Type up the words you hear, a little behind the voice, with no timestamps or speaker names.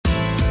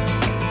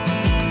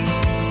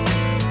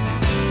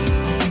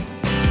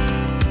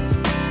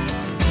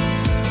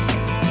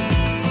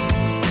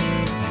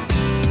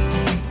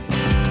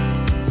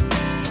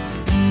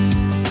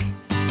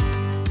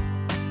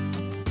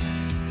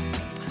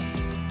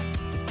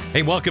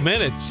Hey, welcome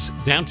in. It's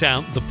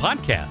Downtown, the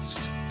podcast,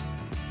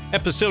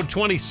 episode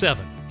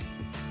 27.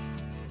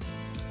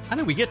 How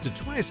did we get to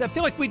 20? I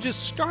feel like we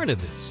just started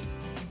this.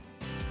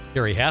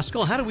 Gary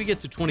Haskell, how did we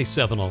get to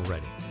 27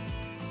 already?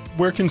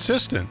 We're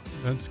consistent.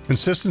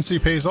 Consistency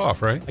pays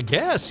off, right? I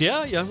guess,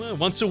 yeah. Well,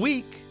 once a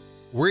week.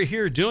 We're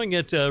here doing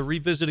it,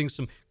 revisiting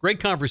some great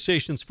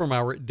conversations from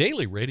our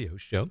daily radio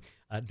show,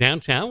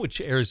 Downtown, which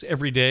airs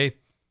every day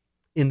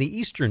in the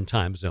Eastern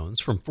time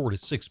zones from 4 to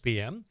 6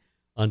 p.m.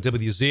 on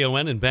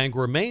WZON in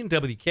Bangor, Maine,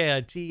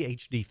 WKIT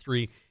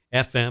HD3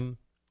 FM,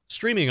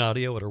 streaming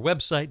audio at our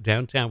website,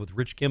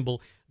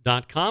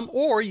 downtownwithrichkimball.com,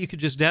 or you could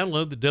just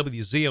download the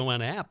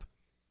WZON app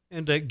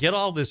and get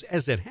all this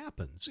as it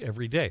happens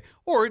every day.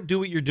 Or do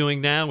what you're doing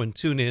now and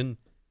tune in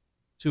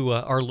to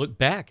our look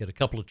back at a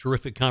couple of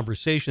terrific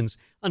conversations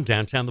on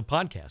Downtown the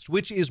Podcast,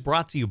 which is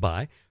brought to you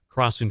by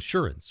Cross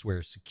Insurance,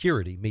 where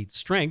security meets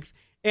strength,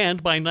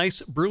 and by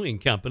Nice Brewing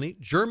Company,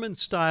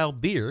 German-style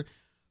beer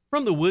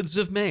from the woods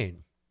of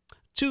Maine.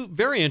 Two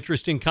very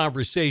interesting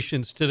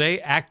conversations today.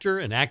 Actor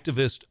and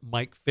activist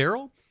Mike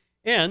Farrell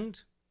and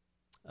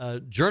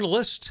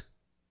journalist,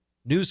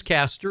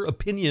 newscaster,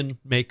 opinion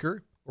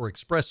maker, or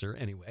expresser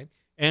anyway,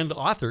 and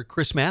author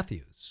Chris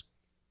Matthews.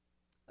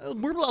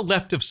 We're a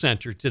left of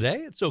center today.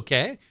 It's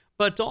okay.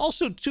 But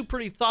also two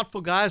pretty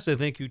thoughtful guys, I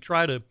think, who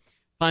try to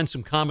find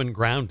some common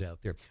ground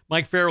out there.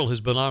 Mike Farrell has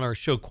been on our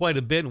show quite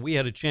a bit, and we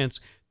had a chance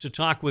to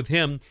talk with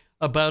him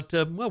about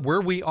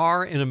where we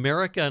are in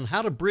America and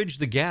how to bridge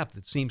the gap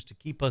that seems to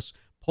keep us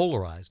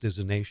polarized as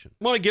a nation.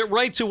 I want to get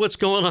right to what's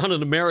going on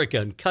in America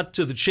and cut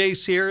to the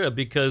chase here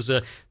because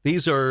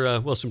these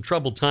are, some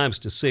troubled times,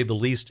 to say the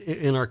least,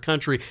 in our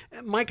country.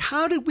 Mike,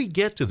 how did we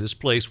get to this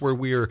place where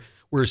we're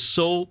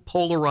so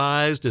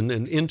polarized and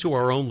into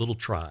our own little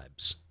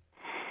tribes?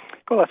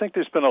 Well, I think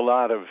there's been a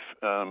lot of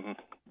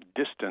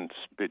distance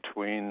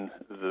between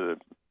the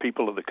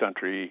people of the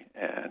country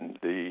and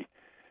the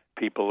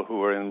people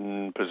who are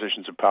in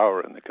positions of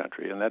power in the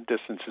country. And that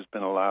distance has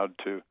been allowed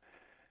to,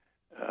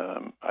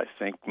 I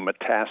think,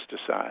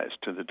 metastasize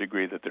to the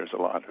degree that there's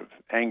a lot of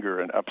anger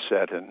and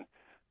upset and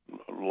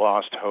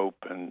lost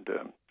hope and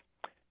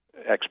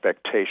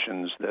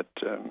expectations that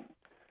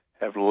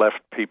have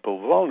left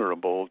people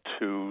vulnerable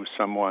to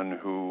someone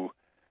who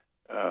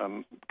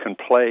can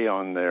play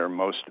on their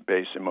most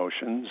base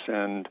emotions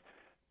and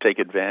take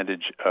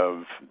advantage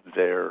of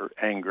their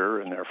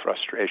anger and their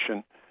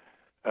frustration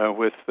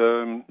with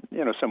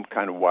some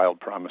kind of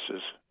wild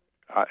promises.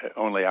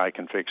 Only I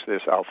can fix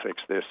this. I'll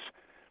fix this.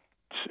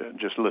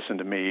 Just listen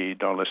to me.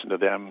 Don't listen to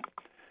them.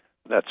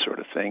 That sort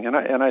of thing. And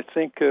I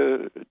think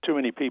too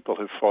many people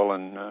have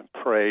fallen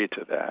prey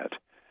to that.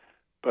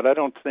 But I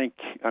think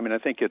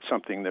it's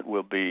something that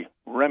will be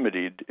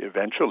remedied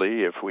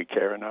eventually if we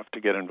care enough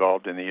to get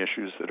involved in the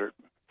issues that are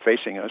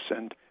facing us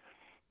and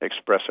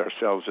express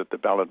ourselves at the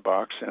ballot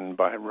box and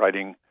by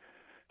writing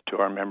to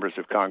our members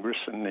of Congress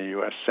and the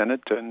U.S.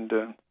 Senate.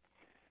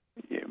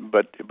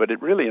 But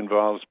it really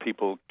involves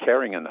people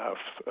caring enough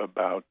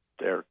about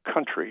their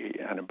country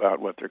and about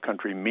what their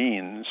country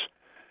means,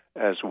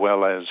 as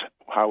well as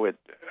how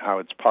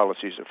its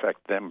policies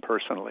affect them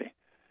personally.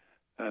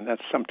 And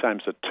that's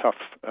sometimes a tough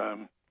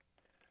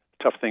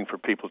thing for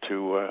people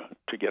to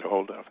get a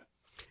hold of.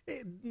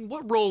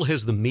 What role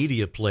has the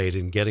media played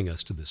in getting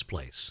us to this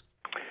place?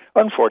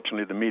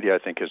 Unfortunately, the media, I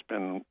think, has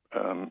been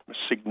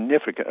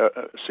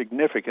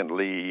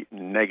significantly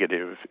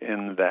negative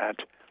in that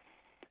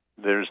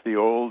there's the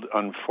old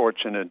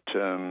unfortunate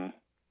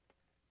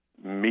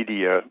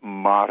media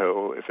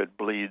motto, if it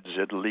bleeds,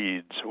 it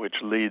leads,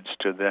 which leads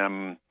to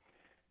them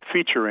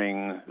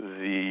featuring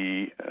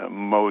the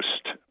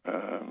most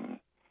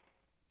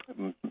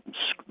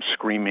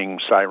screaming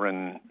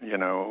siren,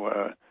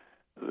 the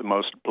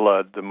most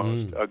blood, the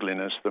most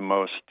ugliness, the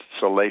most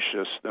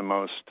salacious, the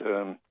most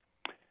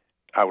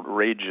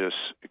outrageous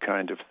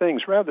kind of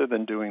things, rather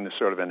than doing the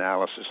sort of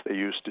analysis they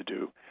used to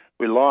do.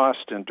 We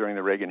lost, and during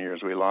the Reagan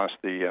years, we lost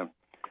the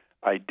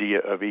idea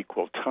of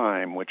equal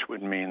time, which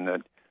would mean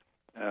that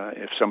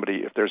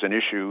if there's an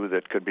issue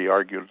that could be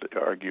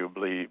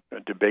arguably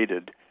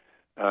debated,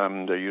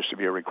 there used to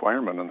be a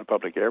requirement on the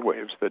public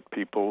airwaves that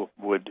people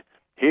would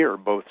hear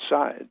both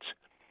sides.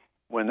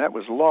 When that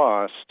was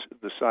lost,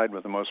 the side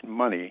with the most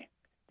money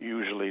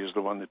usually is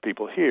the one that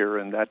people hear,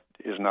 and that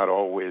is not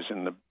always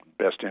in the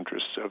best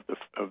interests of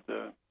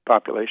the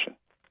population.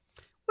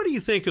 What do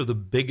you think of the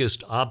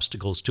biggest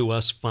obstacles to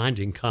us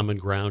finding common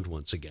ground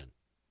once again?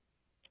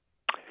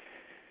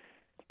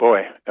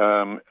 Boy,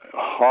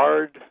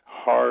 hard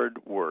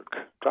work.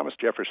 Thomas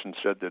Jefferson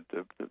said that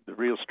the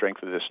real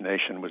strength of this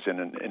nation was in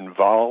an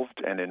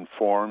involved and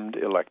informed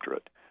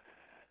electorate.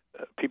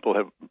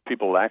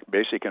 People lack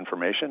basic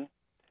information,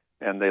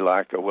 and they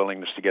lack a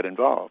willingness to get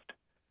involved.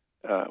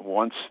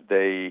 Once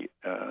they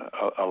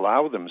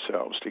allow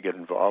themselves to get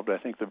involved, I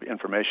think the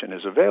information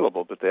is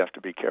available, but they have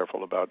to be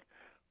careful about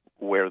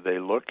where they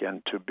look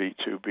and to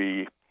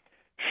be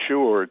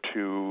sure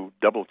to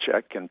double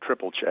check and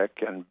triple check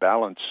and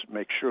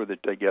make sure that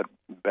they get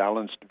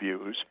balanced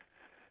views,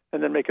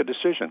 and then make a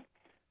decision.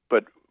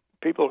 But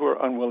people who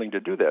are unwilling to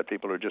do that,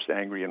 people who are just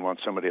angry and want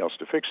somebody else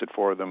to fix it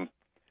for them,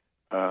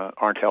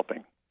 aren't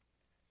helping.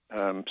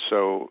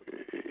 So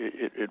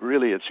it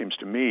really, it seems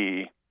to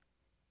me,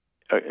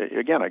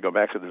 again, I go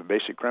back to the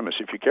basic premise.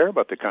 If you care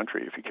about the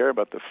country, if you care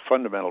about the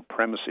fundamental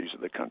premises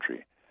of the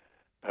country,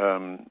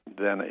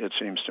 then it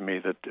seems to me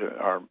that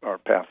our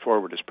path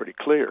forward is pretty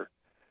clear.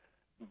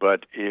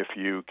 But if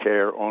you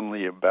care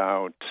only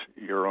about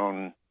your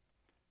own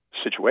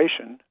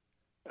situation,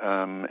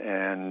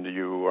 and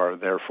you are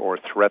therefore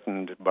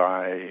threatened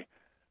by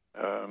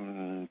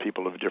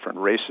people of different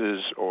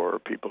races or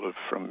people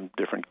from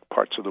different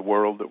parts of the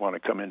world that want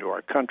to come into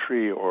our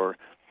country, or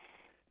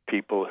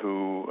people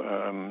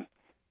who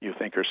you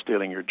think are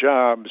stealing your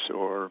jobs,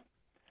 or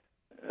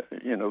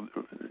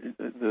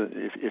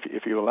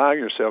if you allow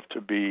yourself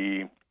to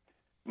be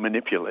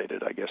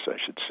manipulated, I guess I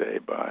should say,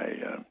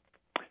 by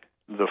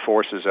the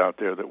forces out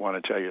there that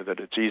want to tell you that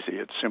it's easy,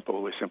 it's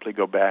simple, we simply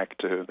go back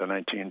to the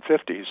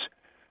 1950s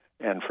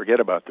and forget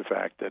about the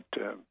fact that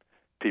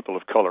people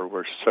of color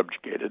were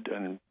subjugated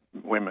and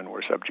women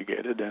were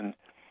subjugated, and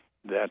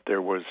that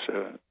there was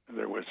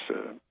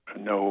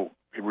no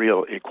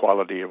real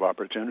equality of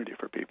opportunity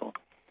for people.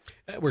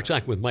 We're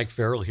talking with Mike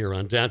Farrell here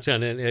on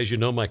Downtown, and as you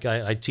know, Mike,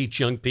 I teach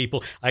young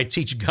people, I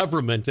teach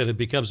government, and it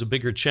becomes a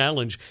bigger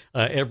challenge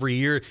every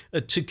year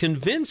to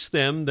convince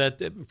them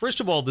that, first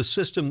of all, the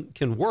system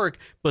can work,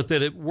 but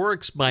that it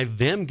works by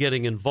them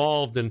getting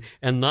involved and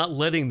not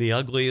letting the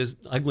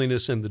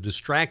ugliness and the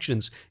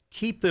distractions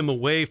keep them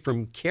away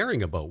from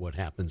caring about what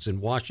happens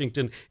in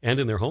Washington and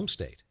in their home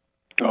state.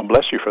 Well,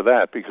 bless you for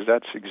that, because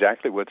that's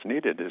exactly what's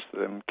needed, is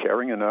them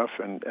caring enough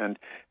and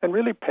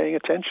really paying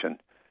attention.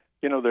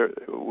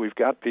 We've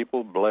got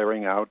people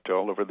blaring out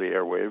all over the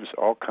airwaves,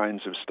 all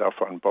kinds of stuff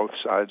on both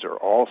sides or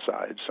all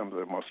sides, some of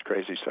the most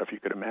crazy stuff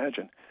you could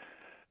imagine.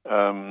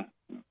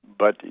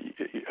 But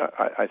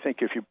I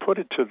think if you put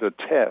it to the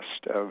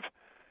test of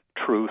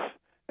truth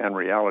and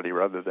reality,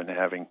 rather than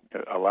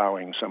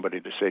allowing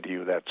somebody to say to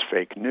you that's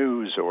fake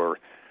news, or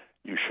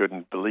you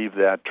shouldn't believe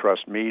that,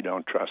 trust me,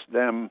 don't trust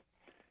them,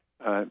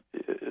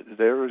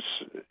 there's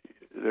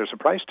a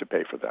price to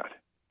pay for that.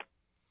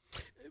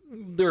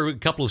 There are a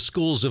couple of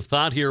schools of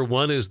thought here.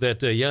 One is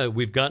that,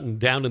 we've gotten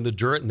down in the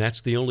dirt, and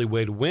that's the only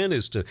way to win,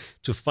 is to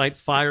fight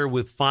fire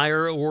with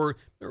fire. Or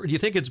do you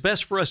think it's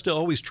best for us to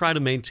always try to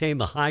maintain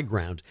the high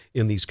ground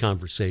in these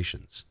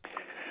conversations?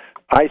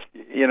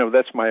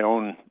 That's my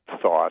own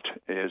thought,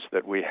 is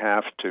that we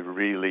have to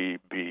really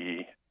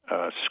be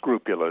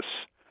scrupulous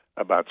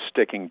about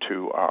sticking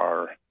to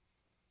our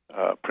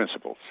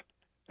principles.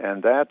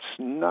 And that's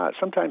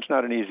sometimes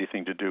not an easy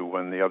thing to do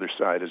when the other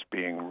side is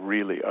being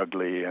really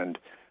ugly and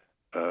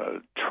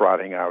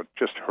trotting out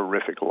just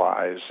horrific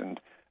lies and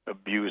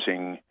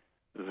abusing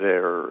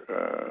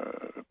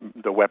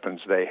the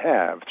weapons they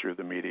have through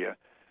the media.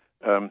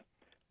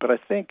 But I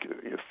think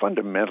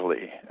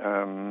fundamentally,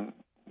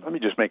 let me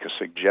just make a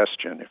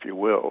suggestion, if you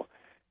will.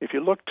 If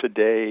you look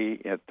today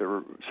at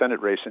the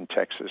Senate race in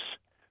Texas,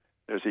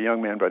 there's a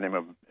young man by the name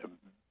of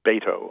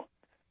Beto.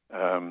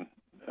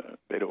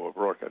 Beto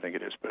O'Rourke, I think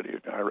it is, but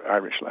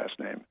Irish last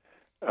name.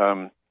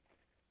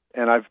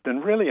 And I've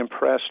been really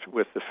impressed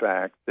with the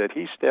fact that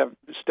he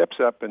steps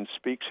up and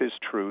speaks his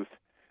truth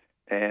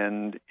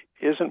and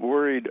isn't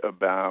worried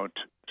about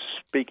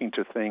speaking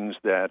to things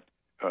that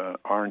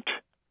aren't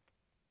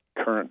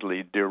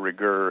currently de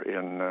rigueur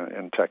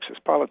in Texas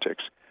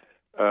politics.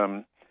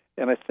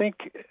 And I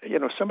think,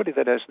 somebody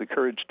that has the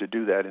courage to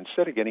do that,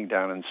 instead of getting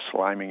down and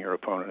sliming your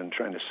opponent and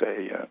trying to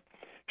say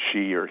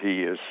she or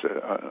he is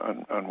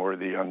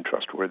unworthy,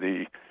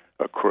 untrustworthy,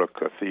 a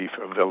crook, a thief,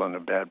 a villain, a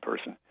bad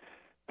person.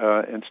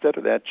 Instead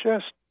of that,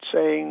 just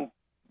saying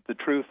the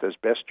truth as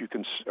best you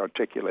can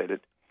articulate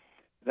it,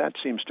 that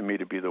seems to me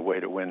to be the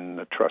way to win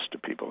the trust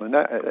of people. And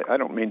I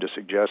don't mean to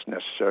suggest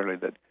necessarily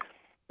that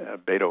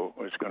Beto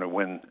is going to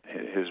win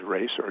his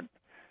race,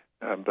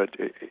 but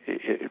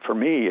for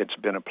me, it's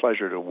been a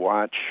pleasure to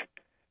watch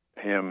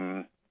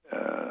him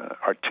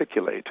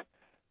articulate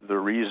the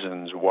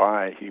reasons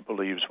why he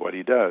believes what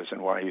he does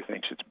and why he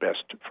thinks it's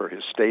best for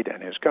his state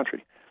and his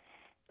country,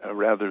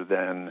 rather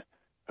than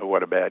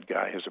what a bad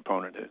guy his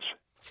opponent is.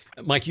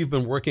 Mike, you've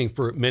been working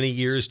for many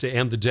years to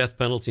end the death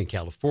penalty in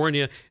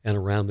California and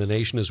around the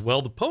nation as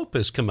well. The Pope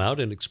has come out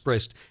and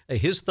expressed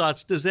his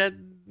thoughts. Does that,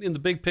 in the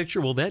big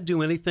picture, will that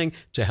do anything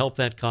to help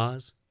that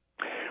cause?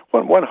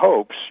 Well, one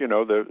hopes,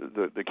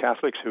 the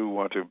Catholics who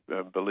want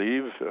to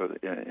believe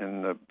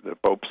in the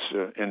Pope's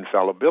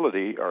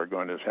infallibility are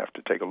going to have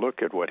to take a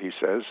look at what he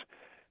says.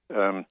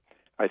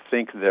 I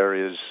think there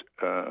is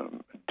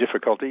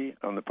difficulty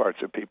on the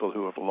parts of people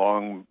who have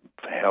long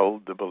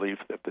held the belief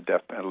that the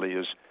death penalty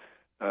is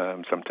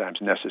sometimes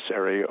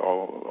necessary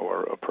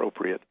or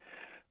appropriate.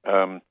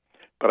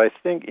 But I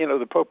think,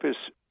 the Pope is,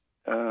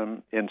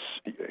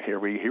 here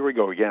we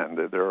go again.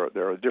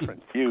 There are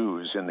different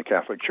views in the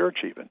Catholic Church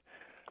even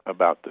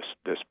about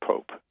this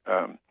Pope.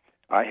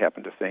 I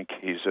happen to think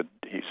he's a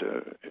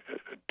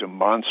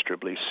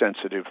demonstrably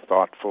sensitive,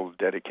 thoughtful,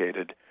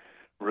 dedicated,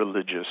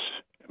 religious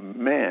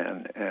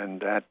man,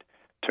 and that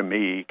to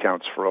me,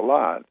 counts for a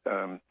lot.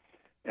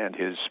 And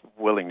his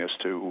willingness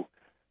to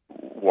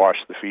wash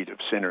the feet of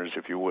sinners,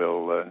 if you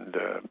will,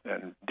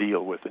 and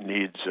deal with the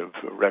needs of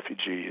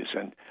refugees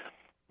and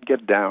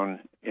get down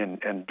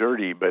and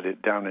dirty,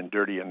 but down and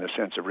dirty in the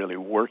sense of really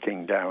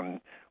working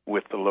down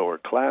with the lower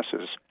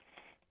classes,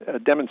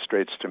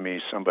 demonstrates to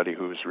me somebody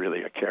who's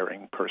really a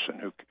caring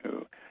person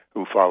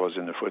who follows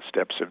in the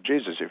footsteps of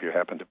Jesus, if you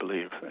happen to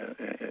believe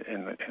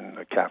in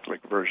the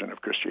Catholic version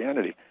of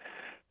Christianity.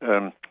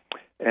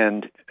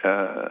 And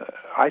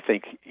I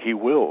think he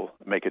will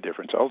make a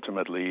difference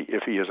ultimately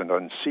if he isn't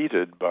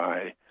unseated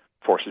by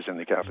forces in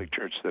the Catholic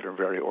Church that are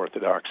very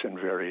orthodox and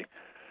very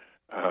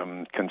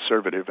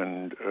conservative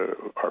and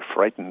are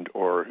frightened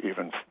or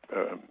even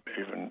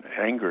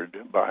angered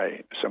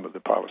by some of the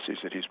policies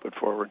that he's put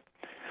forward.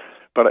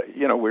 But,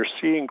 we're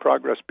seeing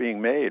progress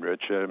being made,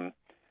 Rich. The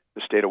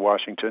state of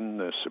Washington,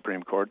 the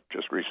Supreme Court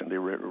just recently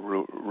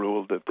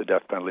ruled that the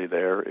death penalty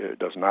there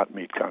does not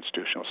meet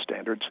constitutional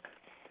standards.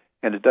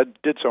 And it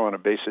did so on a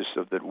basis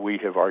that we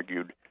have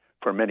argued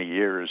for many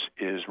years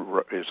is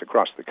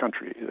across the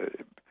country,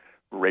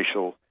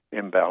 racial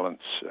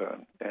imbalance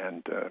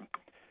and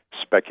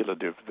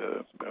speculative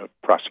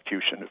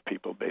prosecution of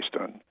people based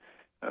on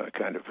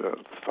kind of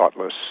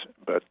thoughtless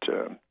but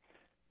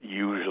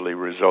usually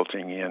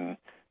resulting in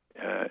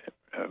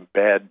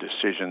bad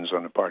decisions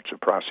on the parts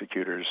of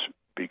prosecutors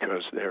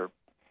because they're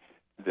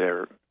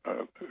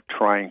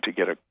trying to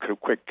get a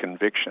quick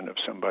conviction of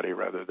somebody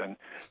rather than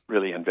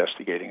really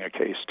investigating a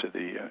case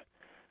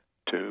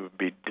to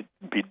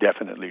be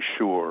definitely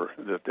sure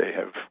that they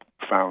have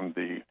found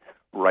the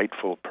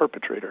rightful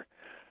perpetrator.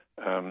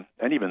 And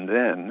even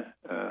then,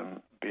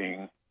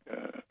 being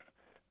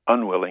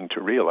unwilling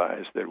to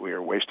realize that we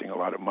are wasting a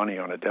lot of money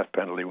on a death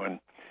penalty when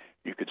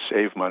you could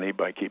save money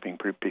by keeping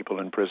people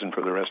in prison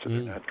for the rest of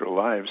their natural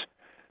lives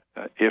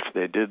if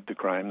they did the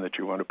crime that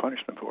you want to punish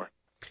them for.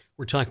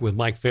 We're talking with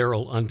Mike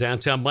Farrell on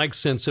Downtown. Mike,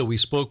 since we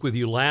spoke with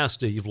you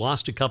last, you've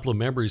lost a couple of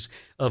members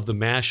of the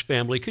MASH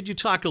family. Could you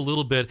talk a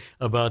little bit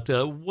about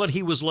what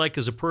he was like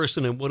as a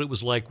person and what it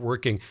was like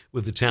working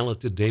with the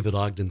talented David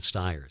Ogden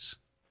Stiers?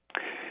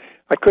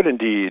 I could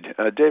indeed.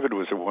 David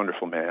was a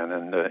wonderful man,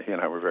 and he and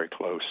I were very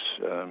close.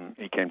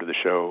 He came to the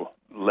show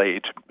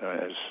late,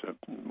 as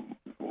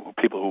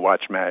people who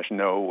watch MASH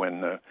know,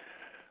 when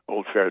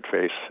old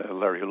ferret-face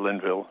Larry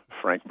Linville,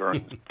 Frank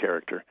Burns'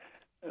 character,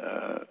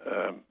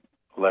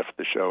 left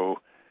the show.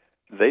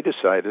 They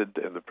decided,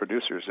 the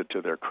producers,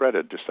 to their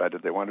credit,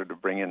 decided they wanted to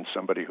bring in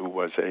somebody who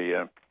was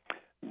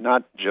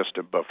not just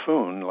a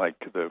buffoon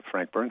like the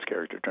Frank Burns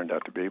character turned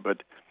out to be,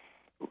 but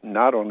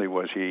not only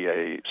was he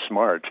a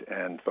smart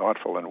and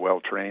thoughtful and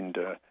well-trained,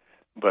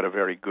 but a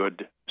very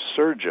good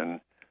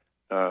surgeon,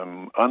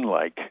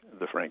 unlike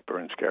the Frank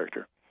Burns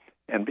character,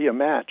 and be a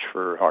match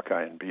for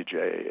Hawkeye and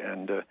BJ.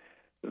 And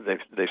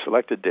they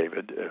selected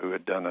David, who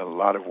had done a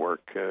lot of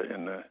work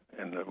in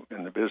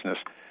the business,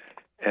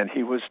 and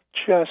he was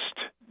just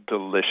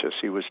delicious.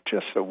 He was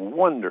just a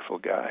wonderful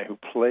guy who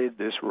played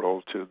this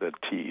role to the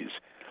T's,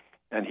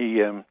 and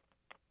he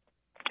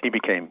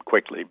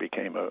quickly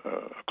became a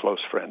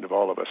close friend of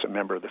all of us, a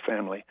member of the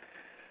family.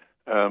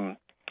 And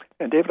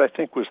David, I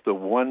think, was the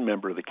one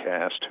member of the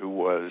cast who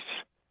was,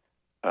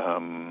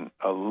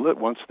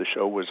 once the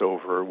show was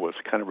over, was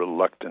kind of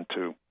reluctant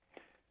to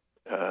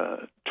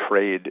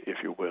trade,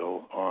 if you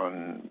will,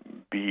 on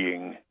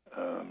being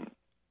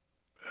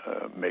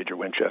Major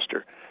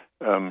Winchester,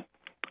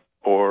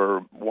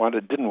 or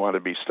didn't want to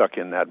be stuck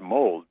in that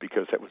mold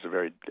because that was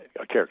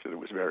a character that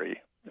was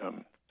very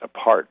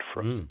apart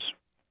from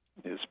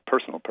his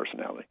personal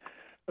personality.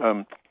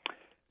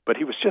 But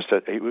he was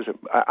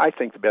I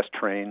think, the best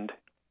trained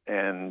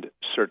and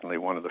certainly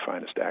one of the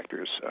finest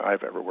actors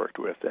I've ever worked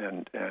with,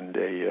 and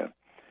a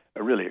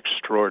really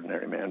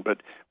extraordinary man.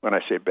 But when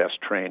I say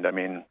best trained, I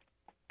mean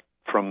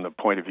from the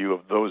point of view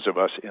of those of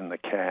us in the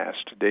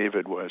cast.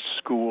 David was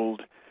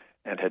schooled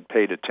and had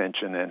paid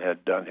attention and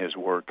had done his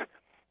work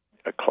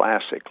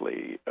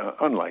classically,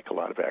 unlike a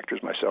lot of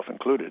actors, myself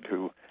included,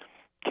 who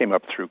came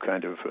up through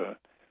kind of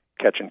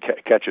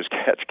catch as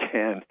catch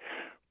can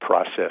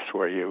process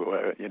where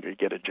you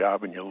get a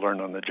job and you learn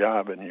on the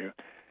job and you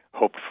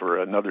hope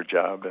for another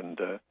job and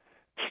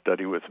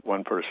study with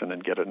one person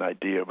and get an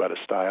idea about a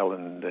style,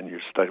 and then you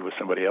study with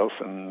somebody else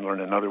and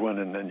learn another one,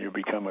 and then you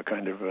become a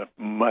kind of a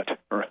mutt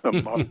or a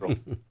mongrel.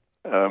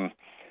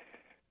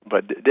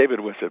 But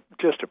David was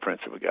just a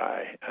prince of a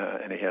guy,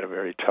 and he had a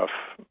very tough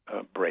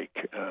break,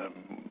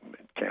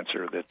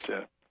 cancer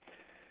that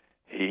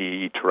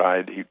he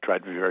tried to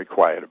be very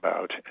quiet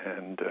about,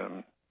 and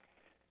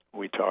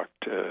we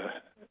talked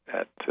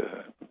at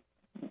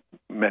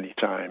many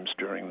times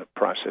during the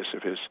process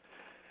of his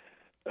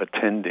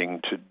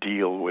attending to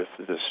deal with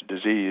this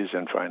disease,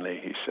 and finally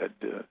he said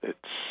the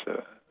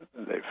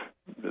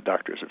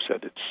doctors have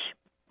said it's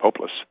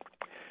hopeless.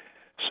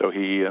 So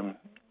he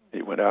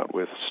went out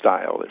with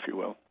style, if you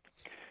will.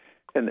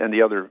 And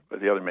the other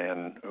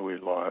man we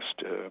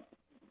lost a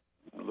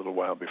little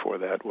while before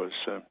that was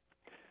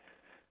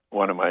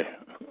one of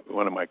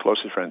my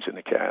closest friends in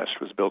the cast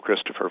was Bill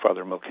Christopher,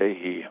 Father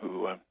Mulcahy,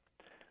 who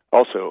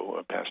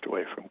also passed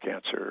away from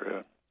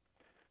cancer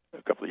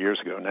a couple of years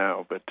ago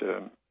now, but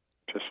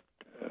just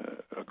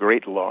a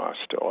great loss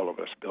to all of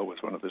us. Bill was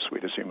one of the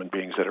sweetest human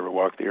beings that ever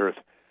walked the earth.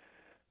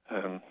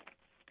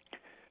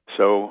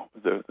 So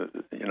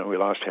we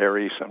lost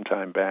Harry some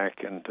time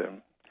back,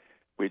 and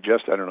we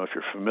just, I don't know if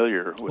you're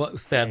familiar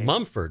with Thad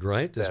Mumford,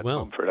 right? Thad as well.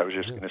 Mumford. I was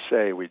just going to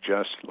say we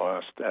just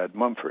lost Thad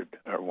Mumford,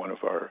 one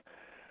of our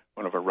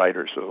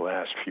writers of the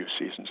last few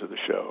seasons of the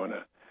show, and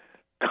a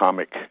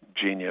comic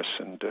genius,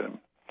 and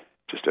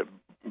just a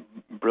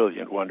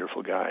brilliant,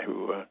 wonderful guy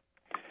who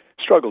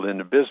struggled in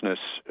the business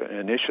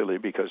initially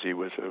because he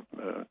was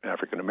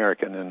African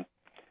American,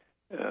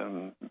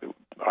 and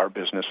our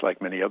business,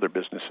 like many other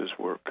businesses,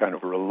 were kind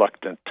of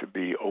reluctant to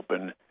be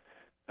open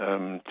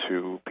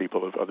to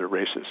people of other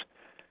races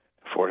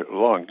for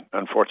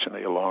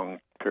unfortunately, a long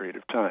period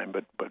of time.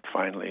 But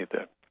finally,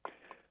 the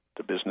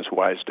business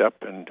wised up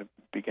and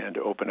began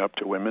to open up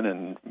to women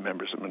and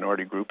members of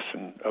minority groups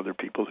and other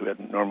people who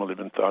hadn't normally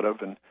been thought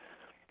of, and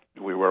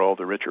we were all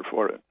the richer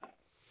for it.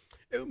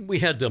 We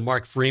had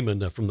Mark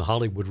Freeman from The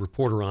Hollywood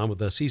Reporter on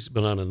with us. He's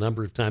been on a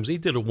number of times. He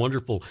did a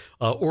wonderful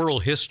oral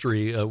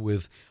history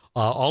with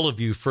all of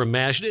you from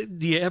MASH. Do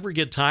you ever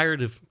get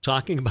tired of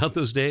talking about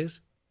those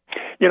days?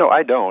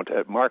 I don't.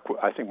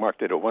 I think Mark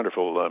did a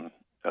wonderful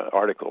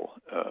article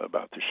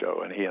about the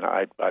show, and he and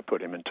I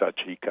put him in touch.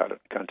 He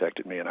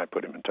contacted me, and I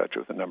put him in touch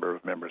with a number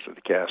of members of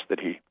the cast that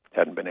he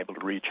hadn't been able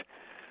to reach.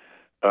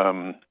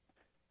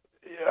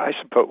 I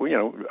suppose,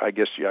 I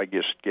guess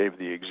gave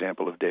the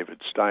example of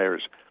David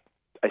Stiers.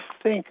 I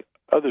think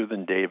other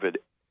than David,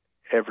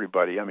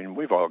 everybody,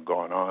 we've all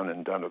gone on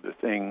and done other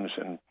things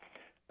and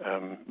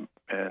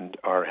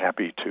are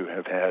happy to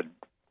have had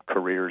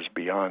careers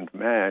beyond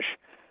MASH,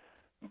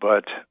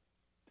 but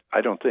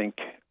I don't think,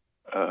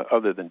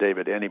 other than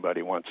David,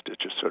 anybody wants to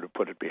just sort of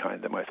put it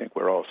behind them. I think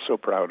we're all so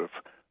proud of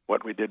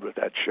what we did with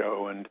that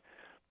show and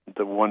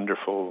the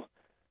wonderful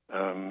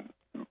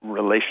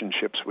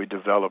relationships we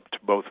developed,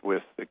 both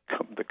with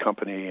the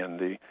company and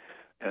the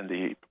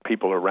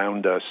people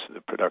around us,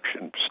 the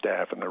production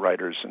staff and the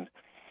writers and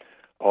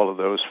all of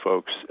those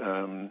folks.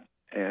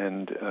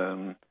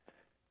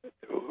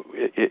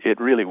 It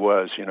really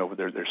was,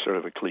 there's sort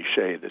of a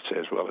cliche that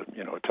says, well,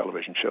 a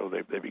television show,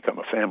 they become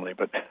a family.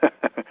 But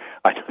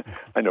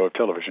I know of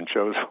television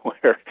shows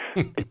where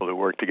people who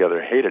work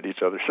together hated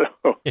each other.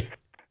 So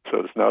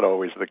it's not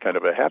always the kind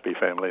of a happy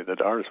family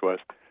that ours was.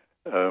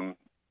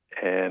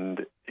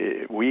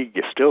 We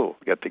still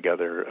get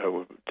together.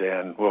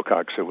 Dan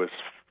Wilcox, who was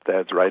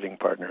Thad's writing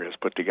partner, has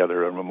put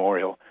together a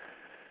memorial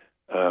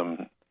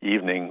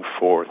evening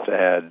for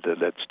Thad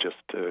that's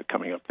just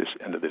coming up this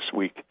end of this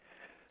week,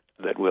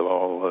 that we'll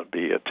all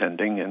be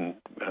attending and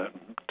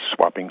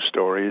swapping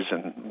stories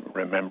and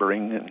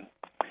remembering and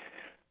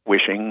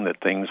wishing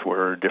that things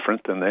were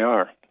different than they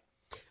are.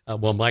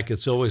 Well, Mike,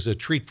 it's always a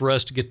treat for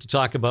us to get to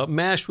talk about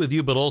MASH with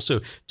you, but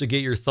also to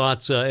get your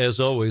thoughts,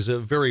 as always,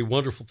 very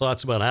wonderful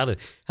thoughts about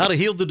how to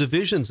heal the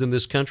divisions in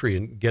this country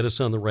and get us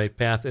on the right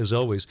path. As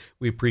always,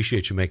 we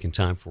appreciate you making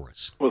time for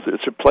us. Well,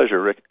 it's a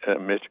pleasure, Rich.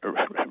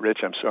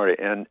 I'm sorry,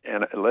 and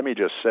let me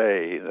just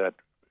say that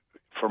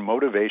for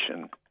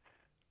motivation,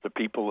 the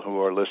people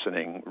who are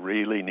listening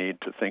really need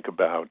to think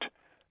about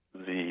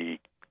the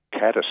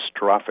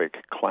catastrophic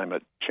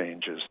climate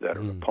changes that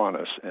are upon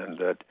us, and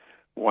that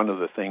one of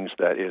the things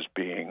that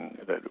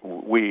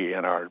we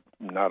and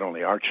not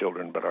only our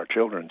children but our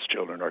children's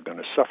children are going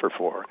to suffer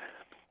for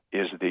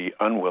is the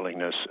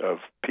unwillingness of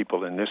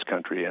people in this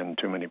country and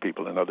too many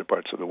people in other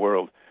parts of the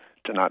world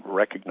to not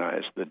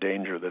recognize the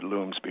danger that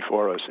looms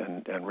before us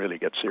and really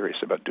get serious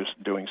about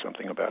doing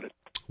something about it.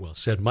 Well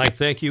said, Mike.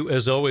 Thank you,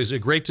 as always.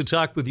 Great to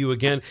talk with you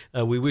again.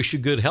 We wish you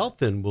good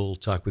health, and we'll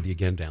talk with you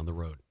again down the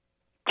road.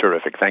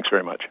 Terrific. Thanks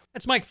very much.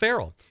 That's Mike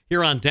Farrell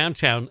here on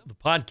Downtown, the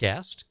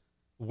podcast.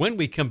 When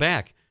we come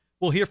back,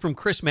 we'll hear from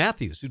Chris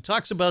Matthews, who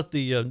talks about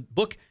the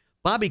book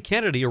Bobby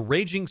Kennedy, A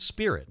Raging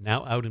Spirit,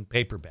 now out in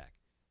paperback.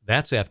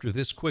 That's after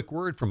this quick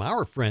word from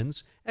our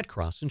friends at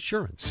Cross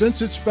Insurance.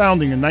 Since its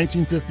founding in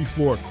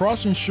 1954,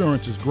 Cross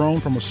Insurance has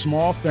grown from a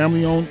small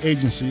family-owned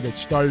agency that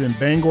started in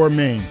Bangor,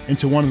 Maine,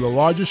 into one of the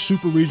largest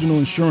super-regional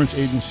insurance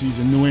agencies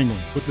in New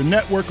England. With a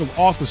network of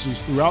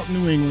offices throughout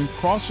New England,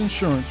 Cross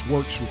Insurance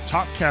works with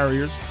top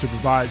carriers to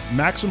provide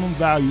maximum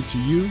value to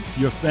you,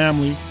 your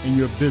family, and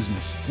your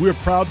business. We are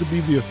proud to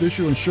be the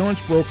official insurance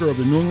broker of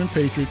the New England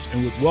Patriots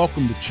and would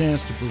welcome the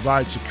chance to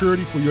provide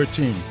security for your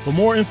team. For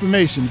more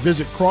information,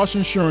 visit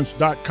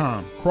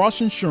crossinsurance.com.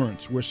 Cross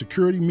Insurance, where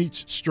security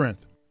meets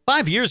strength.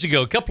 5 years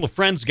ago, a couple of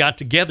friends got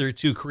together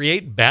to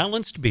create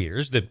balanced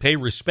beers that pay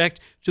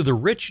respect to the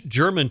rich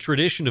German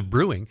tradition of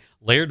brewing,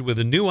 layered with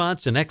the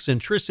nuance and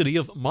eccentricity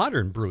of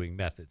modern brewing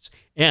methods.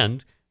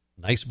 And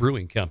Nice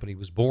Brewing Company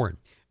was born.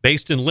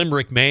 Based in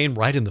Limerick, Maine,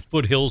 right in the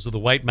foothills of the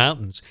White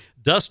Mountains,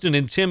 Dustin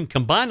and Tim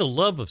combine a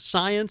love of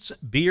science,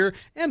 beer,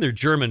 and their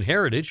German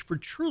heritage for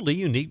truly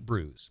unique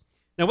brews.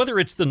 Now, whether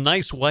it's the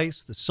nice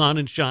whites, the sun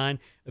and shine,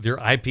 their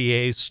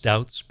IPAs,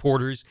 stouts,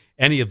 porters,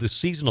 any of the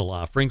seasonal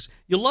offerings,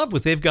 you'll love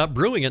what they've got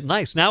brewing at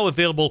Nice, now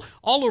available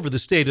all over the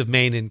state of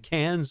Maine in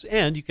cans,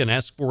 and you can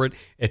ask for it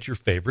at your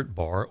favorite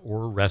bar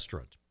or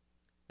restaurant.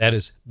 That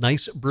is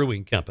Nice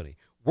Brewing Company.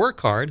 Work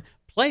hard,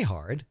 play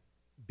hard,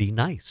 be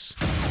nice.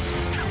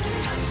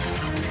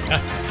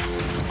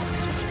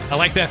 I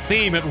like that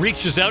theme. It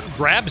reaches out and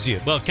grabs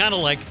you. Well, kind of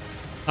like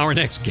our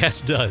next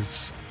guest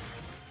does.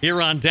 Here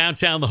on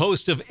Downtown, the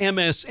host of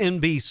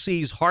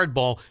MSNBC's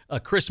Hardball,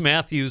 Chris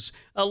Matthews,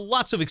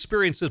 lots of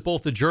experience as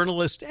both a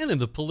journalist and in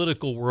the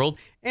political world,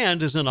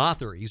 and as an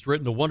author. He's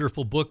written a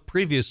wonderful book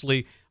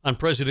previously on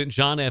President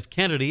John F.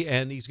 Kennedy,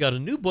 and he's got a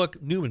new book,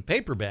 new in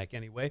paperback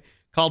anyway,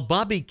 called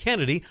Bobby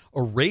Kennedy,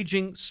 A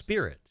Raging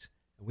Spirit.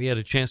 We had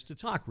a chance to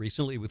talk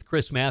recently with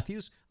Chris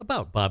Matthews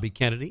about Bobby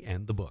Kennedy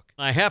and the book.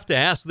 I have to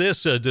ask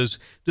this,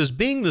 does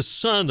being the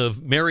son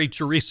of Mary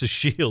Teresa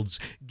Shields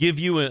give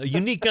you a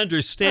unique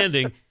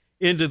understanding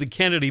into the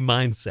Kennedy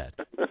mindset?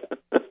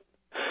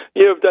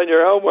 You've done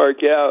your homework,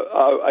 yeah.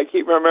 I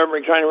keep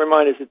trying to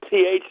remind, is it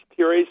T.H.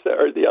 Teresa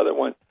or the other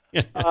one?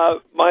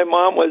 My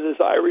mom was as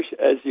Irish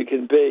as you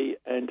can be,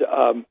 and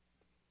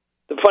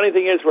the funny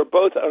thing is, we're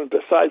both on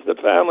the sides of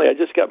the family. I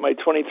just got my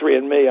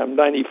 23andMe. I'm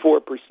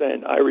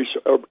 94% Irish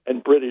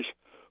and British.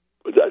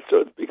 That's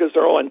because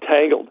they're all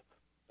entangled.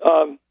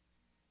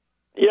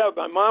 Yeah,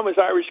 my mom was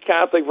Irish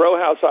Catholic, row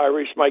house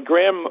Irish. My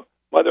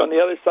grandmother on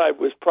the other side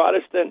was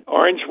Protestant,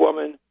 orange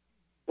woman,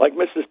 like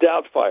Mrs.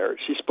 Doubtfire.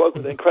 She spoke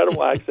with an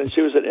incredible accent.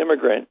 She was an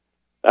immigrant.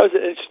 That was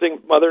an interesting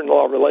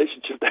mother-in-law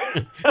relationship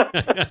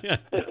there.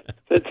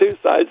 The two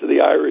sides of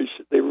the Irish,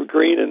 the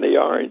green and the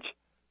orange.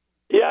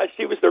 Yeah,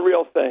 she was the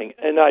real thing,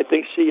 and I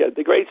think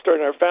the great story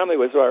in our family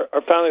was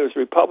our family was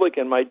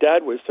Republican. My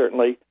dad was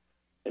certainly,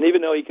 and even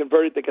though he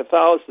converted to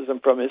Catholicism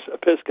from his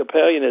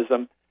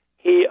Episcopalianism,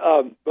 he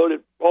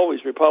voted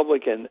always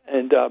Republican,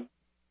 and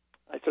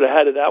I sort of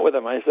had it out with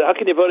him. I said, how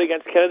can you vote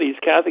against Kennedy? He's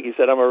Catholic. He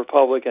said, I'm a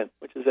Republican,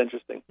 which is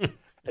interesting. And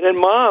then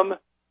Mom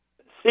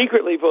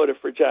secretly voted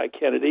for Jack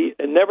Kennedy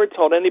and never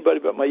told anybody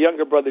but my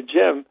younger brother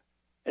Jim,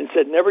 and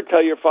said, never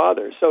tell your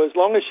father. So as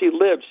long as she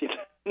lived, she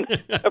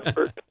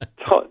never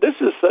told. This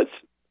is such,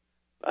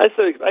 I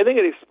think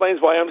it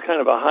explains why I'm kind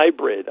of a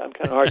hybrid. I'm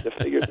kind of hard to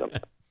figure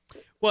something.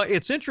 Well,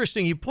 it's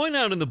interesting. You point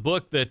out in the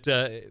book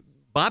that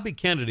Bobby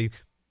Kennedy,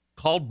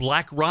 called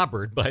Black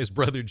Robert by his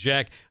brother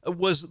Jack,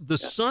 was the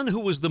son who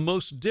was the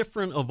most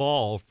different of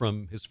all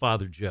from his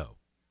father Joe.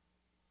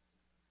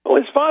 Well,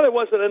 his father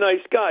wasn't a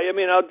nice guy. I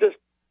mean, I'll just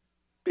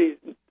be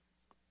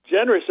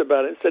generous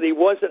about it and said he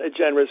wasn't a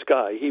generous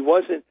guy.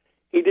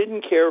 He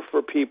didn't care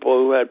for people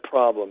who had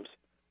problems.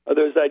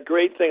 There's that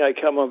great thing I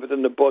come up with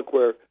in the book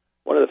where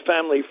one of the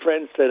family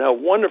friends said how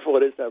wonderful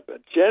it is how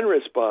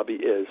generous Bobby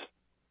is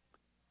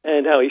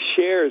and how he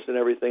shares and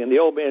everything. And the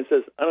old man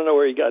says, I don't know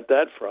where he got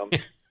that from.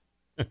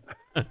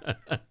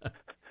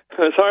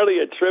 It's hardly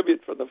a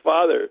tribute from the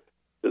father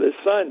to the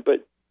son,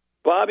 but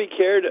Bobby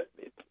cared,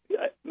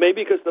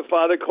 maybe because the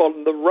father called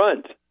him the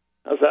runt.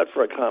 How's that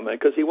for a comment?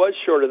 Because he was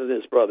shorter than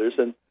his brothers,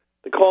 and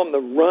to call him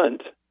the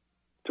runt,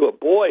 to a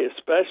boy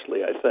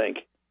especially, I think.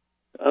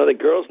 I don't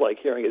think girls like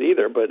hearing it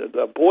either, but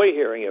a boy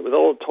hearing it with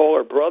all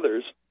taller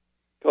brothers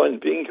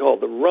being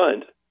called the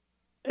runt.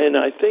 And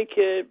I think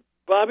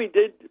Bobby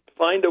did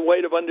find a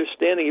way of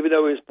understanding, even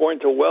though he was born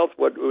to wealth,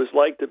 what it was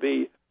like to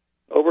be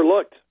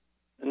overlooked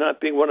and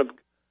not being one of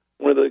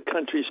the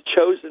country's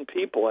chosen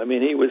people. I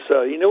mean, he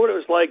knew what it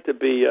was like to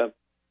be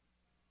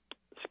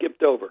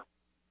skipped over.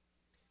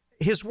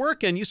 His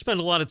work, and you spend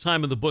a lot of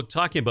time in the book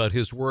talking about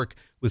his work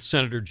with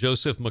Senator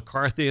Joseph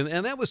McCarthy,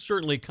 and that was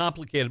certainly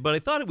complicated, but I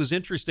thought it was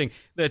interesting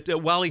that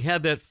while he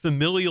had that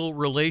familial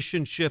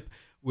relationship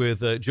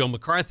with Joe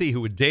McCarthy,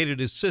 who had dated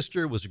his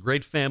sister, was a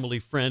great family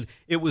friend,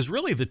 it was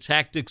really the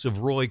tactics of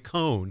Roy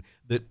Cohn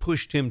that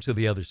pushed him to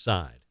the other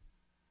side.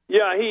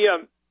 Yeah,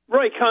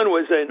 Roy Cohn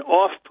was an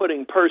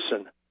off-putting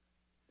person.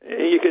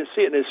 You can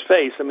see it in his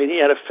face. I mean, he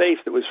had a face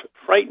that was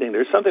frightening.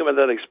 There's something about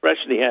that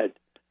expression he had.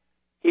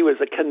 He was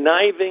a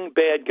conniving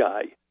bad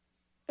guy,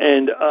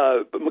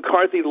 but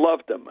McCarthy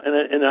loved him.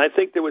 And I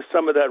think there was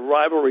some of that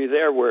rivalry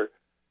there where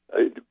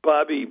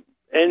Bobby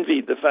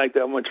envied the fact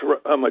that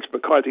how much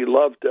McCarthy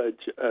loved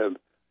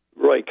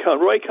Roy Cohn.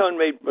 Roy Cohn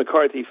made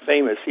McCarthy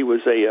famous. He was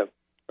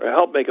or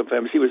helped make him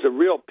famous. He was a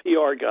real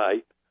PR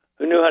guy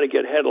who knew how to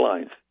get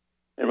headlines.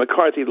 And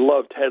McCarthy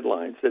loved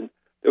headlines. And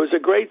there was a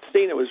great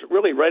scene. It was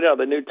really right out of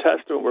the New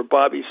Testament where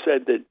Bobby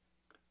said that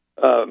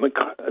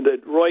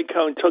Roy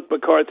Cohn took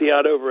McCarthy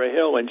out over a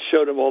hill and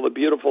showed him all the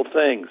beautiful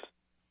things.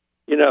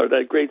 You know,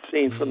 that great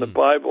scene from the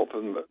Bible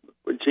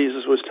where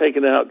Jesus was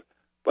taken out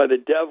by the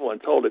devil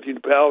and told, if you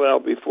bow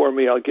out before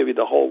me, I'll give you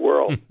the whole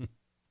world.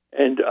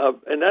 and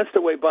that's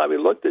the way Bobby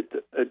looked at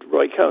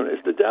Roy Cohn,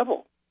 as the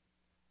devil.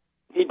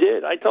 He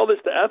did. I told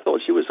this to Ethel.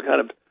 She was kind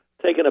of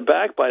taken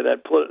aback by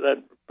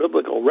that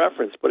biblical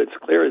reference, but it's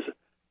clear as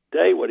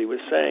day what he was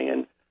saying.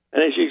 And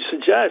as you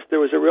suggest, there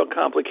was a real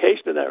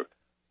complication in that.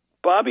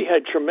 Bobby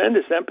had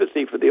tremendous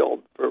empathy for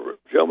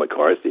Joe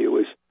McCarthy, who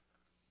was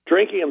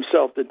drinking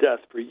himself to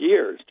death for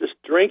years, just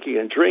drinking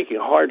and drinking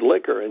hard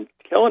liquor and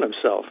killing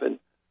himself. And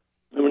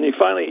when he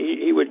finally,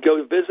 he would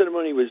go visit him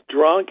when he was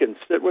drunk and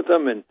sit with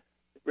him. And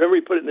remember,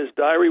 he put it in his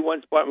diary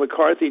once, Martin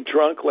McCarthy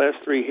drunk last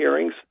 3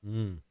 hearings.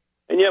 Mm.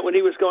 And yet, when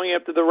he was going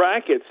after the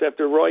rackets,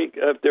 after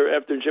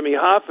Jimmy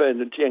Hoffa and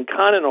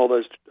Giancana and all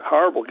those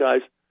horrible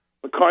guys,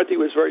 McCarthy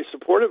was very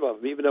supportive of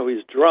him, even though he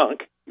was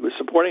drunk. He was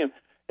supporting him.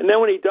 And then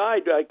when he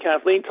died,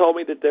 Kathleen told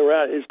me that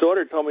his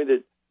daughter told me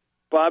that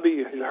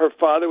Bobby, her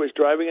father, was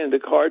driving in the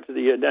car to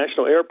the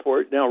National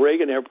Airport, now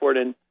Reagan Airport,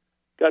 and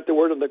got the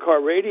word on the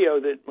car radio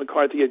that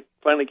McCarthy had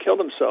finally killed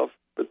himself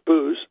with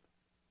booze.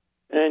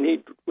 And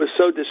he was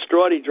so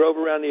distraught, he drove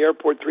around the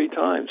airport 3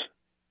 times.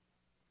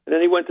 And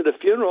then he went to the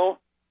funeral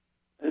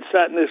and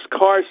sat in this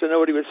car so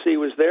nobody would see he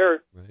was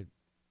there, Right.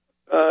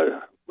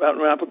 out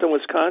in Appleton,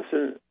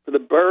 Wisconsin, for the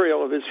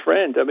burial of his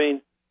friend. I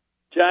mean,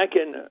 Jack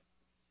and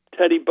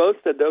Teddy both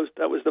said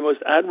that was the most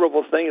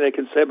admirable thing they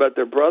could say about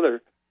their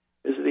brother,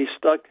 is that he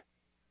stuck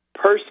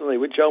personally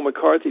with Joe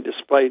McCarthy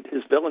despite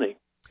his villainy.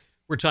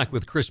 We're talking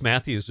with Chris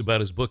Matthews about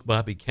his book,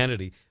 Bobby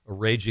Kennedy, A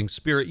Raging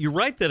Spirit. You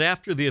write that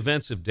after the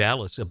events of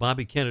Dallas,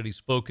 Bobby Kennedy's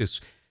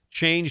focus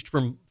changed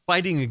from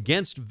fighting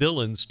against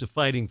villains to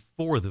fighting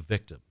for the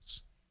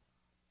victims.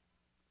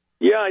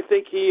 Yeah, I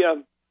think he,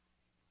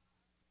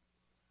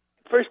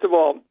 first of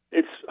all,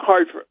 it's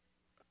hard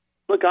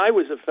look, I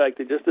was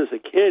affected just as a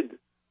kid,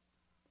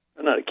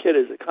 not a kid,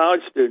 as a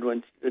college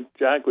student when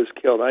Jack was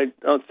killed. I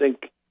don't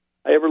think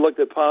I ever looked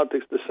at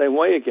politics the same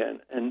way again.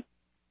 And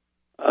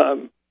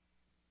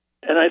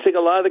I think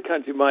a lot of the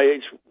country my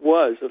age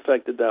was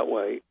affected that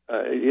way.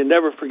 You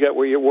never forget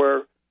where you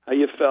were, how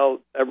you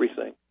felt,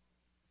 everything.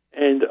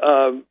 And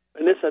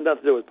this had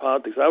nothing to do with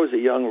politics. I was a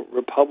young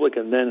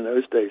Republican then in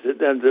those days. It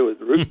had to do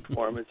with rooting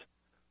for him. It's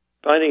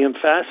finding him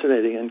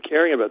fascinating and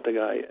caring about the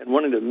guy and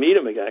wanting to meet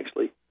him,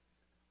 actually.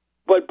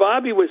 But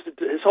Bobby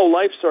his whole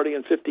life starting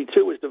in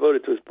 1952 was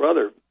devoted to his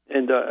brother.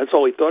 And that's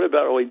all he thought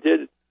about, all he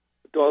did.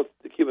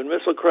 The Cuban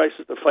Missile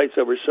Crisis, the fights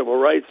over civil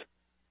rights.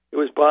 It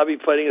was Bobby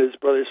fighting at his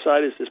brother's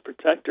side as his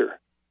protector.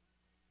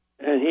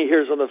 And he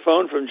hears on the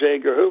phone from J.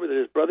 Edgar Hoover that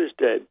his brother's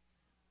dead.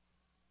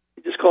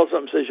 He just calls up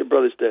and says, your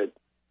brother's dead.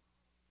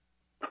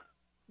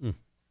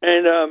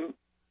 And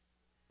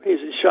he's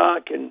in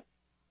shock. And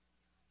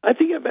I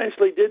think he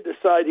eventually did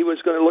decide he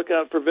was going to look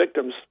out for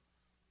victims.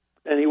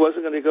 And he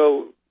wasn't going to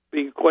go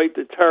be quite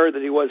the terror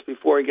that he was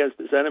before against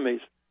his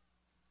enemies.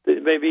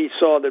 Maybe he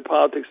saw that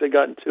politics had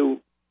gotten too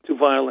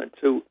violent,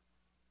 too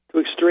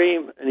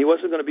extreme, and he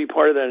wasn't going to be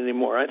part of that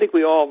anymore. I think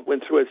we all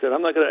went through it and said,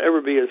 I'm not going to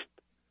ever be as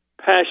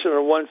passionate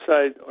on one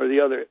side or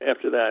the other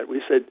after that.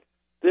 We said,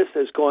 this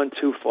has gone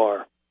too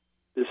far,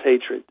 this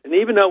hatred. And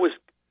even though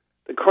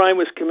the crime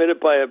was committed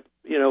by a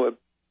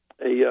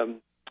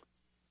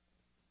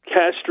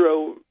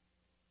Castro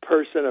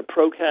person, a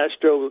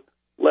pro-Castro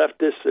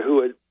leftist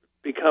who had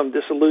become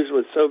disillusioned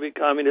with Soviet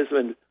communism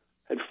and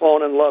had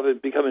fallen in love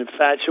and become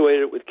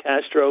infatuated with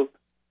Castro,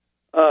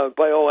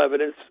 by all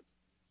evidence,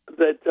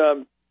 that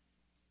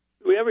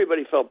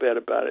everybody felt bad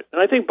about it.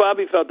 And I think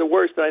Bobby felt the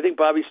worst, and I think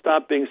Bobby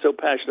stopped being so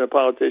passionate a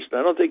politician.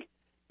 I don't think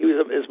he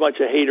was as much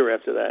a hater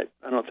after that.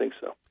 I don't think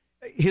so.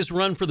 His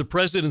run for the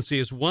presidency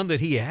is one that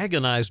he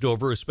agonized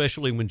over,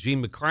 especially when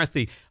Gene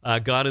McCarthy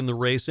got in the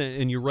race,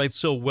 and you write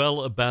so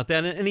well about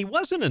that. And he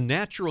wasn't a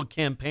natural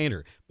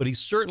campaigner, but he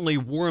certainly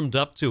warmed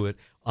up to it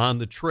on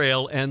the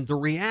trail, and the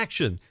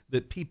reaction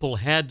that people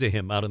had to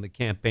him out on the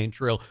campaign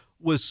trail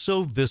was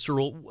so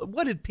visceral.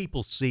 What did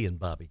people see in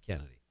Bobby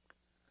Kennedy?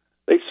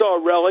 They saw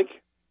a relic.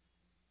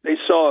 They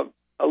saw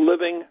a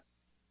living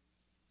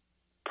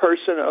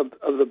person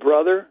of the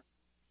brother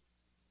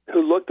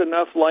who looked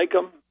enough like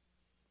him.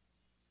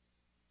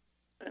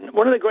 And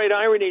one of the great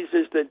ironies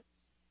is that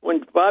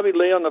when Bobby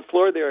lay on the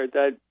floor there at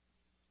that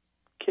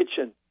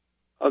kitchen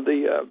of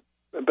the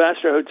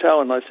Ambassador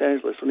Hotel in Los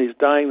Angeles when he's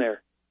dying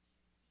there,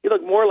 he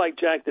looked more like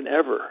Jack than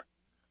ever.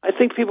 I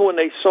think people, when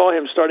they saw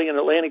him starting in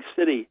Atlantic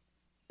City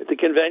at the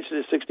convention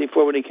in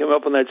 '64 when he came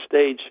up on that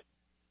stage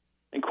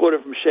and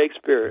quoted from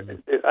Shakespeare,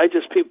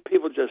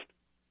 people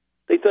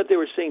they thought they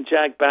were seeing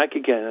Jack back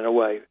again in a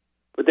way,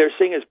 but they're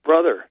seeing his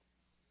brother.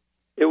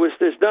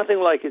 There's nothing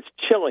like, it's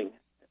chilling.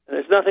 And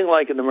there's nothing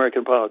like in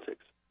American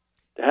politics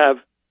to have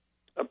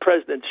a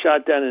president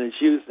shot down in his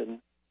youth and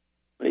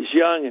when he's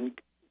young and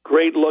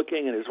great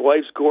looking and his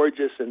wife's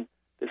gorgeous and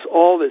there's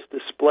all this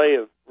display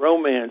of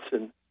romance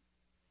and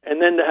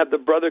then to have the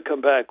brother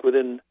come back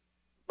within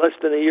less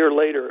than a year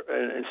later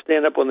and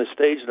stand up on the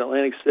stage in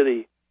Atlantic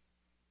City.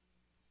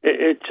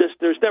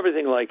 There's never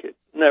anything like it,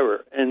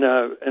 never. And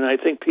I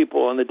think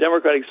people on the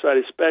Democratic side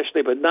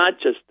especially, but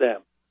not just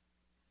them,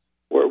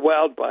 were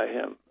wowed by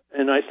him.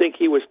 And I think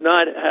he was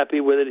not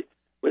happy with it.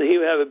 When he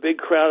would have a big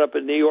crowd up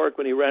in New York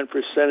when he ran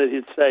for Senate,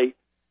 he'd say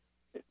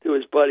to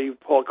his buddy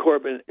Paul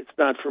Corbin, it's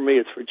not for me,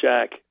 it's for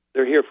Jack.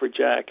 They're here for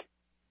Jack.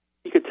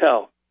 He could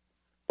tell.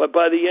 But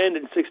by the end,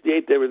 in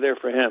 '68, they were there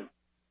for him.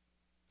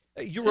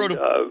 You wrote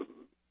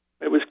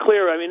it was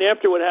clear. I mean,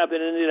 after what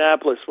happened in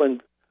Indianapolis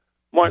when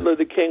Martin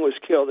Luther King was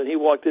killed and he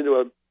walked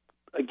into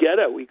a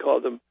ghetto, we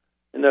called them,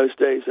 in those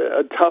days,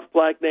 a tough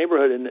black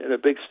neighborhood in a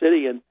big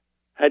city, and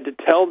had to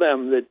tell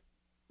them that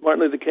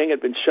Martin Luther King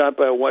had been shot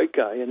by a white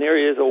guy. And there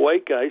he is, a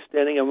white guy,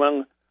 standing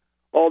among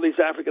all these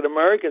African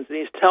Americans, and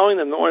he's telling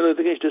them that Martin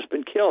Luther King's just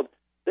been killed.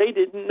 They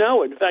didn't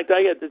know. In fact,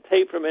 I got the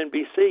tape from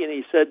NBC, and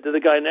he said to the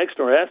guy next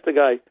door, asked the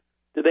guy,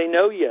 "Do they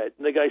know yet?"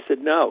 And the guy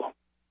said, "No."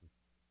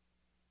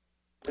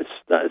 It's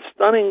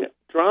stunning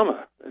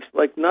drama. It's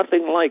like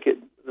nothing like it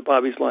in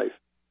Bobby's life.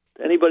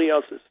 Anybody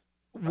else's.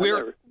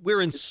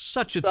 We're in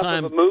such a Stuff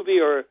time of a movie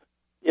or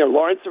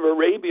Lawrence of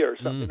Arabia or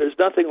something. There's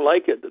nothing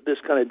like it. This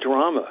kind of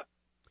drama.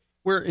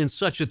 We're in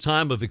such a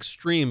time of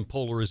extreme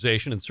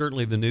polarization, and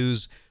certainly the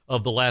news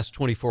of the last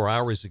 24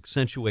 hours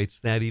accentuates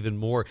that even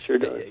more. Sure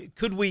does.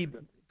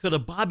 Could a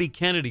Bobby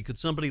Kennedy, could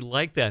somebody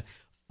like that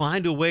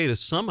find a way to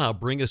somehow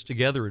bring us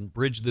together and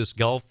bridge this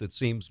gulf that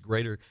seems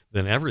greater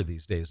than ever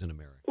these days in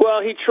America?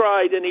 Well, he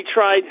tried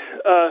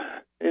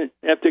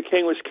after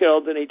King was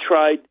killed, and he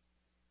tried.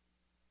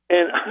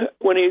 And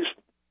when he's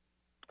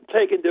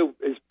taken to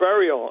his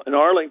burial in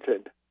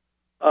Arlington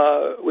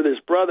with his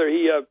brother,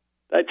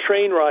 that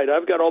train ride,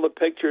 I've got all the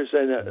pictures,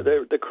 and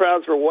the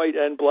crowds were white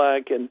and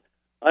black, and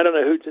I don't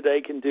know who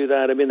today can do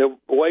that. I mean, the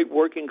white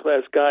working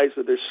class guys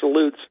with their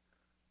salutes,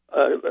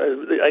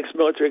 the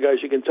ex-military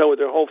guys, you can tell with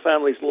their whole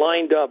families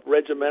lined up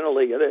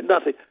regimentally, and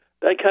nothing.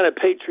 That kind of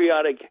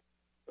patriotic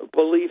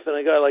belief in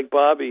a guy like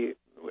Bobby,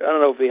 I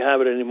don't know if we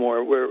have it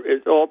anymore, where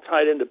it's all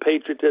tied into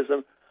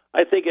patriotism.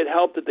 I think it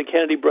helped that the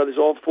Kennedy brothers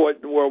all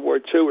fought in World War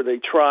II, where they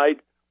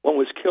tried. One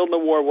was killed in the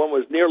war, one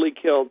was nearly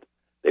killed.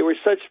 They were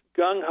such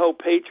gung-ho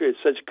patriots,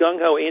 such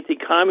gung-ho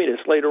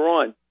anti-communists later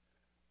on,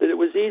 that it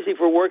was easy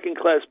for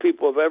working-class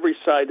people of every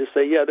side to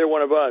say, yeah, they're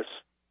one of us.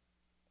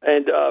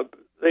 And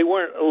they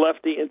weren't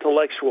lefty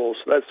intellectuals.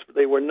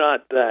 They were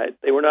not that.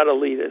 They were not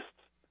elitists.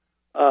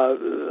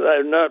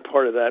 They're not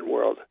part of that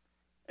world.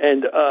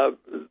 And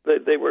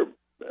they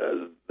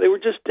were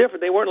just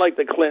different. They weren't like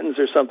the Clintons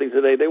or something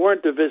today. They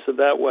weren't divisive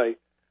that way.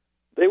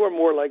 They were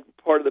more like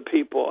part of the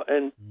people.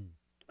 And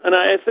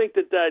I think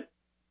that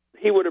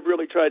he would have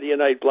really tried to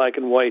unite black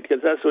and white,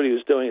 because that's what he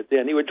was doing at the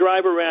end. He would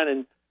drive around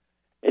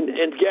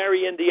in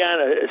Gary,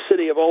 Indiana, a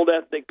city of old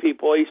ethnic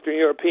people, Eastern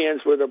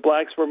Europeans, where the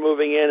blacks were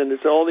moving in, and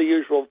there's all the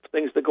usual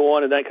things that go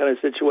on in that kind of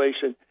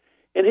situation.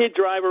 And he'd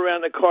drive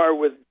around the car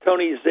with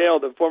Tony Zale,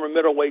 the former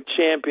middleweight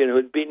champion who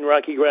had beaten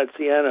Rocky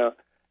Graziano.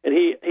 And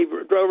he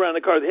drove around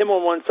the car with him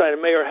on one side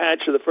and Mayor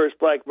Hatcher, the first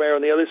black mayor,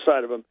 on the other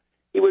side of him.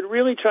 He would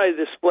really try to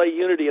display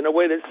unity in a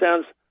way that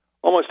sounds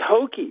almost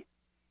hokey.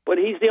 But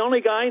he's the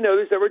only guy I know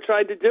who's ever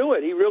tried to do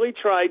it. He really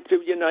tried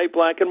to unite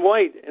black and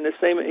white in the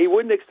same. He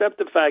wouldn't accept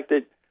the fact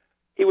that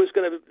he was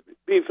going to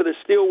be for the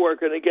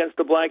steelworker and against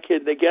the black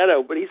kid in the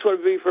ghetto, but he's going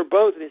to be for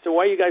both. And he said,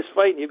 "Why are you guys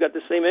fighting? You've got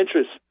the same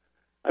interests."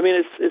 I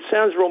mean, it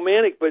sounds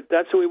romantic, but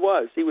that's who he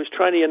was. He was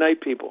trying to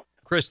unite people.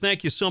 Chris,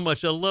 thank you so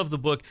much. I love the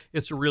book.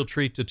 It's a real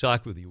treat to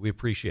talk with you. We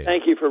appreciate it.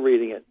 Thank you for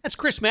reading it. That's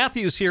Chris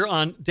Matthews here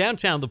on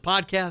Downtown, the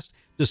podcast,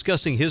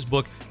 discussing his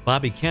book,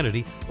 Bobby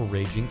Kennedy, A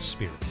Raging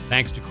Spirit.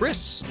 Thanks to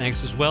Chris.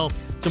 Thanks as well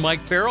to Mike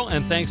Farrell.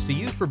 And thanks to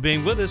you for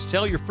being with us.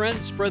 Tell your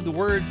friends, spread the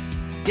word.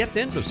 Get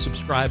them to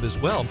subscribe as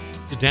well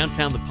to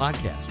Downtown, the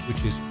podcast,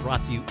 which is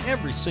brought to you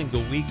every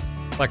single week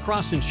by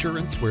Cross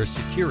Insurance, where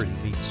security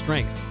meets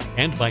strength,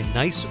 and by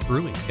Nice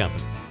Brewing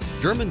Company,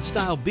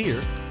 German-style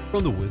beer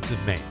from the woods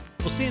of Maine.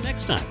 We'll see you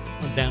next time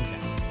on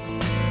Downtown.